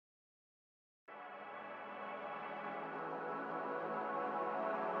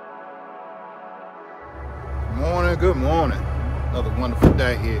Good morning. Another wonderful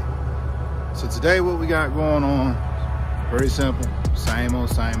day here. So today what we got going on, pretty simple. Same old.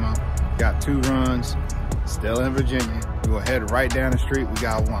 Got 2 runs, still in Virginia. We're gonna head right down the street. We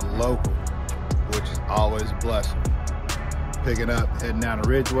got one local, which is always a blessing. Picking up, heading down the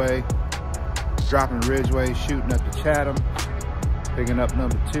Ridgeway, dropping the Ridgeway, shooting up to Chatham, picking up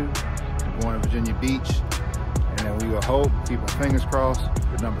number 2, going to Virginia Beach. And then we will hope, keep our fingers crossed,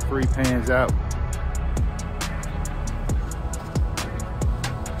 that number 3 pans out.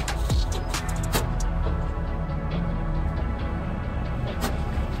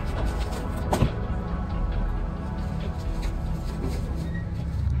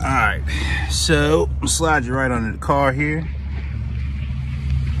 All right, so I'll slide you right under the car here.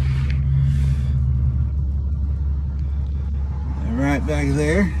 And right back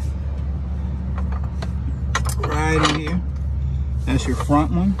there, right in here, that's your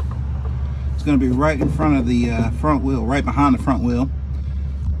front one. It's gonna be right in front of the front wheel, right behind the front wheel.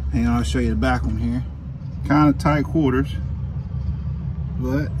 And I'll show you the back one here. Kind of tight quarters,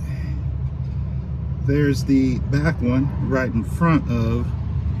 but there's the back one right in front of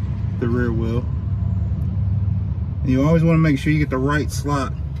the rear wheel. And you always want to make sure you get the right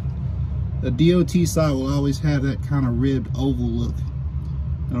slot. The DOT slot will always have that kind of ribbed oval look.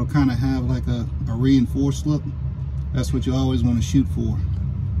 It'll kind of have like a reinforced look. That's what you always want to shoot for.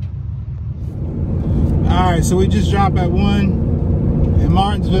 All right, so we just dropped at 1 in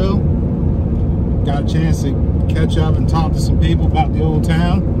Martinsville. Got a chance to catch up and talk to some people about the old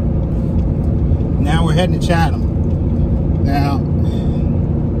town. Now we're heading to Chatham. Now,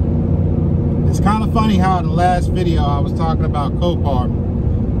 it's kind of funny how in the last video I was talking about Copart,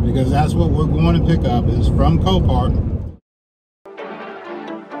 because that's what we're going to pick up, is from Copart.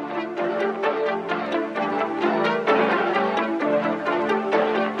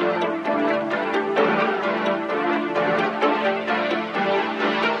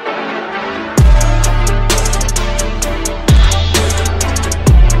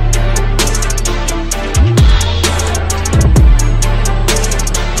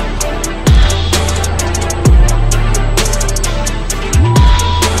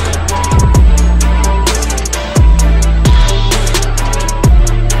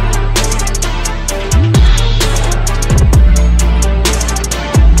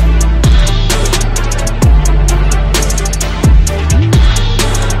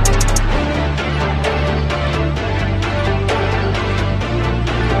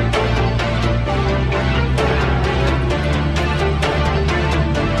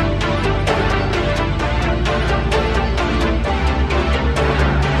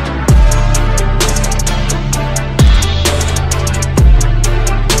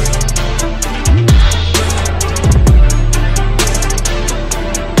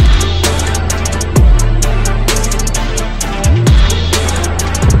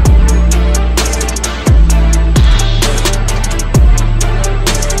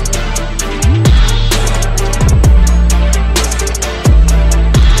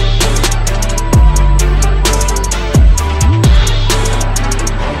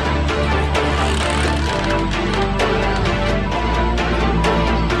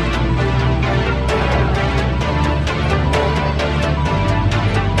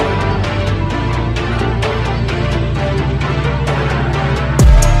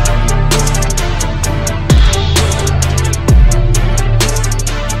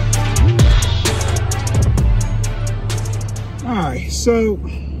 So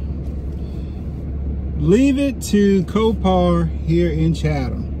leave it to Copart here in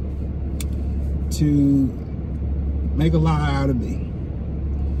Chatham to make a lie out of me.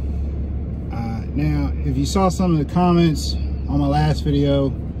 Now, if you saw some of the comments on my last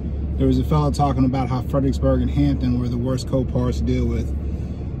video, there was a fellow talking about how Fredericksburg and Hampton were the worst Coparts to deal with.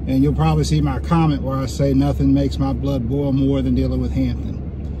 And you'll probably see my comment where I say nothing makes my blood boil more than dealing with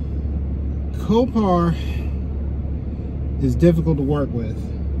Hampton. Copart is difficult to work with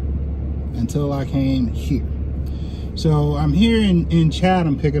until I came here. So I'm here in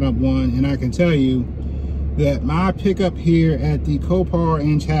Chatham picking up one, and I can tell you that my pickup here at the Copart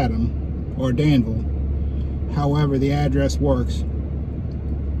in Chatham, or Danville, however the address works,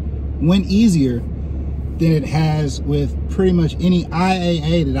 went easier than it has with pretty much any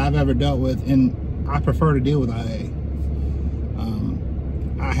IAA that I've ever dealt with, and I prefer to deal with IAA.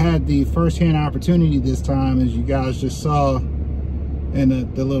 I had the first-hand opportunity this time, as you guys just saw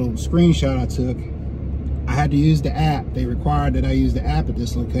in the little screenshot I took. I had to use the app. They required that I use the app at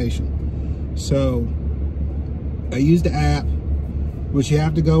this location. So I used the app, which you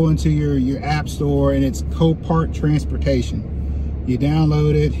have to go into your app store, and it's Copart Transportation. You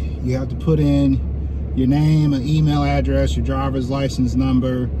download it, you have to put in your name, an email address, your driver's license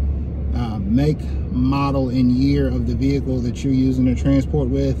number, make, model, and year of the vehicle that you're using to transport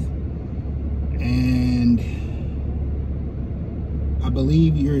with, and I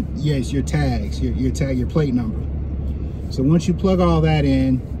believe your tags, your tag, your plate number. So once you plug all that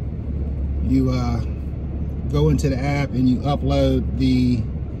in, you go into the app and you upload the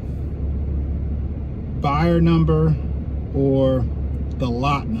buyer number or the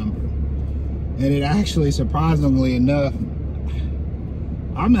lot number. And it actually, surprisingly enough,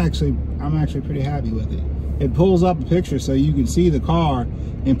 I'm actually pretty happy with it. It pulls up a picture so you can see the car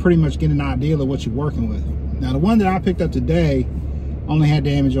and pretty much get an idea of what you're working with. Now, the one that I picked up today only had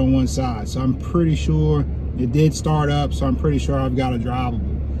damage on one side, so I'm pretty sure it did start up, so I'm pretty sure I've got a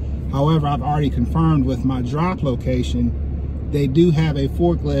drivable. However, I've already confirmed with my drop location, they do have a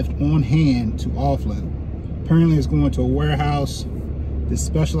forklift on hand to offload. Apparently it's going to a warehouse that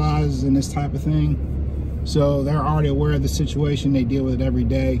specializes in this type of thing. So they're already aware of the situation. They deal with it every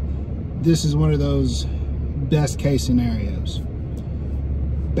day. This is one of those best case scenarios.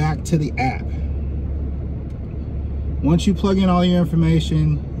 Back to the app. Once you plug in all your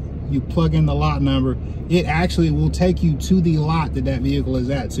information, you plug in the lot number, it actually will take you to the lot that vehicle is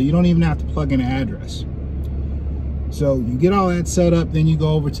at. So you don't even have to plug in an address. So you get all that set up, then you go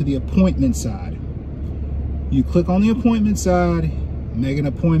over to the appointment side. You click on the appointment side, make an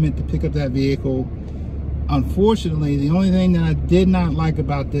appointment to pick up that vehicle. Unfortunately, the only thing that I did not like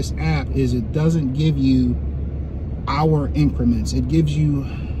about this app is it doesn't give you hour increments. It gives you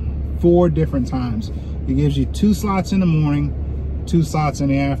 4 different times. It gives you 2 slots in the morning, 2 slots in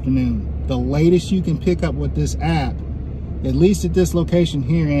the afternoon. The latest you can pick up with this app, at least at this location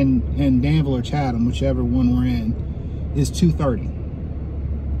here in Danville or Chatham, whichever one we're in, is 2:30.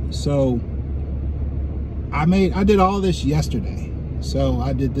 So I did all this yesterday. So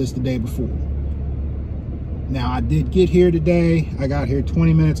I did this the day before. Now I did get here today. I got here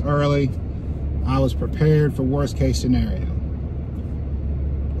 20 minutes early. I was prepared for worst case scenario.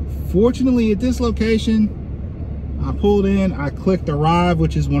 Fortunately, at this location, I pulled in, I clicked arrive,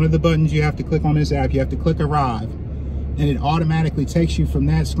 which is one of the buttons you have to click on this app. You have to click arrive, and it automatically takes you from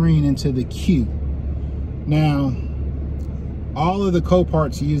that screen into the queue. Now, all of the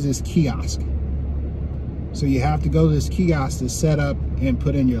Coparts use this kiosk. So you have to go to this kiosk to set up and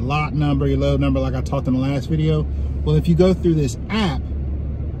put in your lot number, your load number, like I talked in the last video. Well, if you go through this app,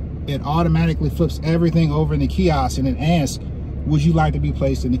 it automatically flips everything over in the kiosk, and it asks, would you like to be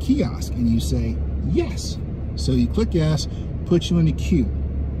placed in the kiosk? And you say yes. So you click yes, puts you in the queue.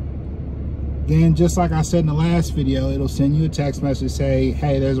 Then, just like I said in the last video, it'll send you a text message, say,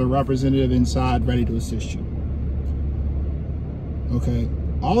 hey, there's a representative inside ready to assist you. Okay,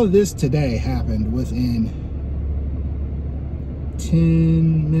 all of this today happened within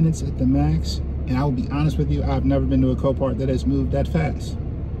 10 minutes at the max. And I will be honest with you, I've never been to a Copart that has moved that fast.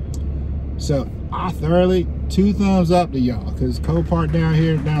 So I thoroughly, 2 thumbs up to y'all, because Copart down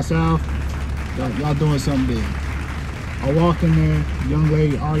here, down south, y'all doing something big. I walked in there, the young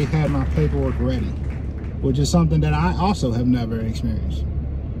lady already had my paperwork ready, which is something that I also have never experienced.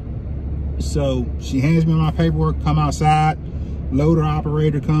 So she hands me my paperwork, come outside, loader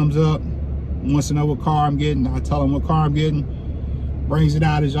operator comes up, wants to know what car I'm getting. I tell him what car I'm getting, brings it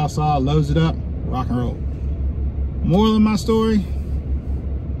out as y'all saw, loads it up, rock and roll. Moral of my story,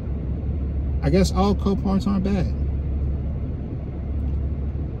 I guess all Coparts aren't bad.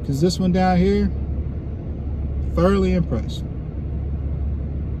 Because this one down here, thoroughly impressed.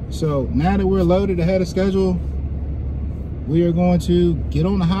 So now that we're loaded ahead of schedule, we are going to get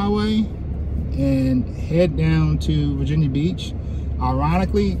on the highway and head down to Virginia Beach.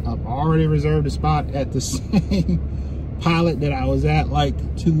 Ironically, I've already reserved a spot at the same pilot that I was at like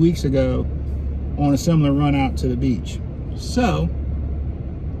 2 weeks ago on a similar run out to the beach. So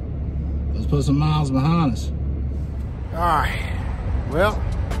let's put some miles behind us. All right, well,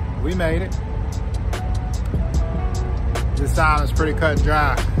 we made it. This time it's pretty cut and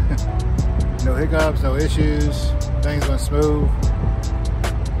dry. No hiccups, no issues. Things went smooth.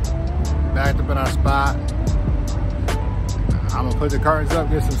 Backed up in our spot. I'm gonna put the curtains up,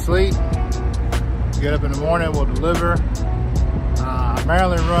 get some sleep. Get up in the morning, we'll deliver.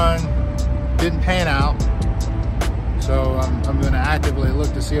 Maryland run didn't pan out. So I'm gonna actively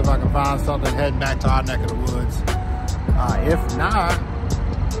look to see if I can find something heading back to our neck of the woods. If not,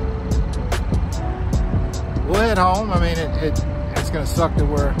 we'll head home. I mean, it's gonna suck that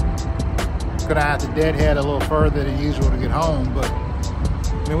we're gonna have to deadhead a little further than usual to get home, but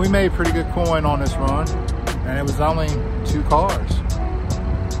I mean, we made pretty good coin on this run, and it was only 2 cars.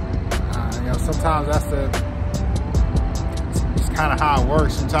 You know, sometimes that's kind of how it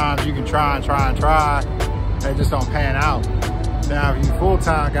works. Sometimes you can try and try, they just don't pan out. Now, if you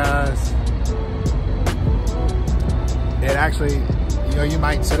full-time guys, it actually, you know, you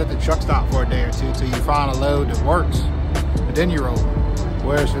might sit at the truck stop for a day or two till you find a load that works, and then you roll.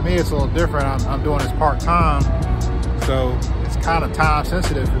 Whereas for me, it's a little different. I'm doing this part-time, so it's kind of time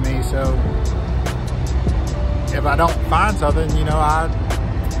sensitive for me. So if I don't find something, you know,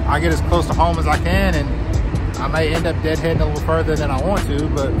 I get as close to home as I can, and I may end up deadheading a little further than I want to,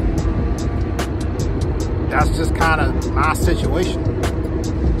 but that's just kind of my situation.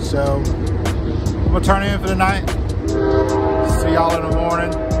 So I'm gonna turn in for the night. See y'all in the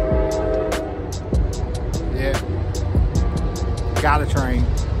morning. Yeah, got a train.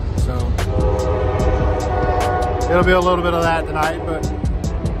 So it'll be a little bit of that tonight, but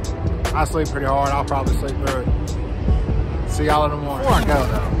I sleep pretty hard. I'll probably sleep through it. See y'all in the morning. Before I go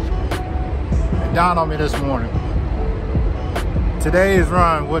though, it dawned on me this morning. Today's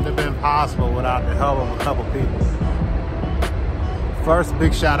run wouldn't have been possible without the help of a couple people. First,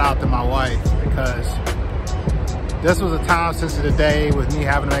 big shout out to my wife, because this was a time sensitive day with me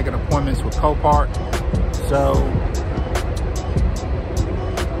having to make appointments with Copart. So,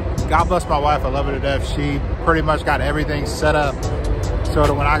 God bless my wife, I love her to death. She pretty much got everything set up so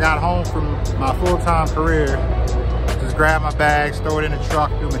that when I got home from my full-time career, just grab my bags, throw it in the truck,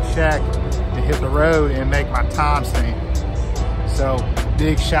 do my check, and hit the road and make my time stamp. So,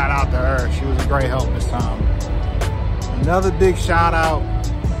 big shout out to her. She was a great help this time. Another big shout out,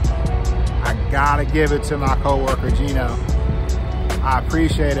 I gotta give it to my coworker, Gino. I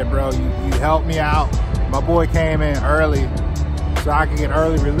appreciate it, bro. You helped me out. My boy came in early so I could get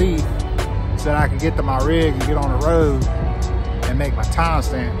early relief, so that I could get to my rig and get on the road and make my time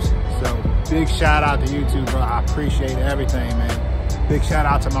stamps. So big shout out to you too, bro. I appreciate everything, man. Big shout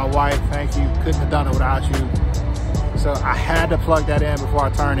out to my wife. Thank you. Couldn't have done it without you. So I had to plug that in before I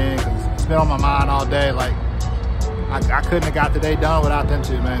turn in, because it's been on my mind all day. Like, I couldn't have got the day done without them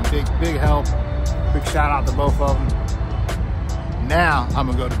two, man. Big help. Big shout out to both of them. Now I'm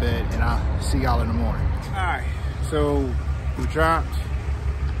gonna go to bed, and I'll see y'all in the morning. All right, so we dropped,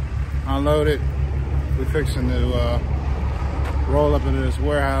 unloaded. We're fixing to roll up into this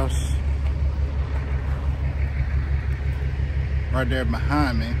warehouse right there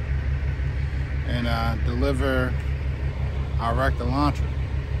behind me, and deliver our wrecked Elantra.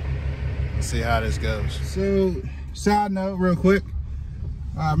 Let's see how this goes. So, side note real quick.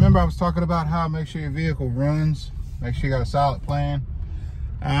 Remember I was talking about how make sure your vehicle runs, make sure you got a solid plan.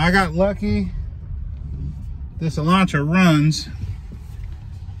 I got lucky. This Elantra runs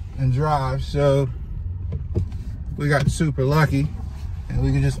and drives, so we got super lucky, and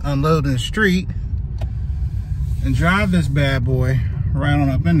we can just unload in the street and drive this bad boy right on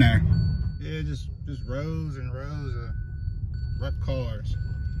up in there. Yeah, just rows and rows of wrecked cars.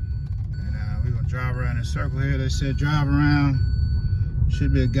 And we're gonna drive around in a circle here. They said drive around.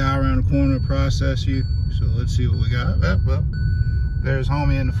 Should be a guy around the corner to process you. So let's see what we got. Well, there's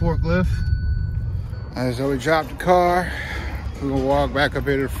homie in the forklift. And so we dropped the car. We're gonna walk back up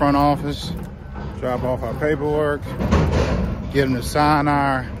here to the front office, drop off our paperwork, get them to sign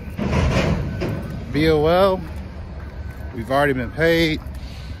our BOL. We've already been paid.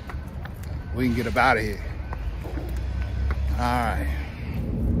 We can get up out of here. All right.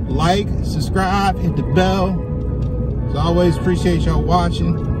 Like, subscribe, hit the bell. As always, appreciate y'all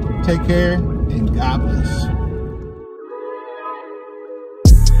watching. Take care, and God bless.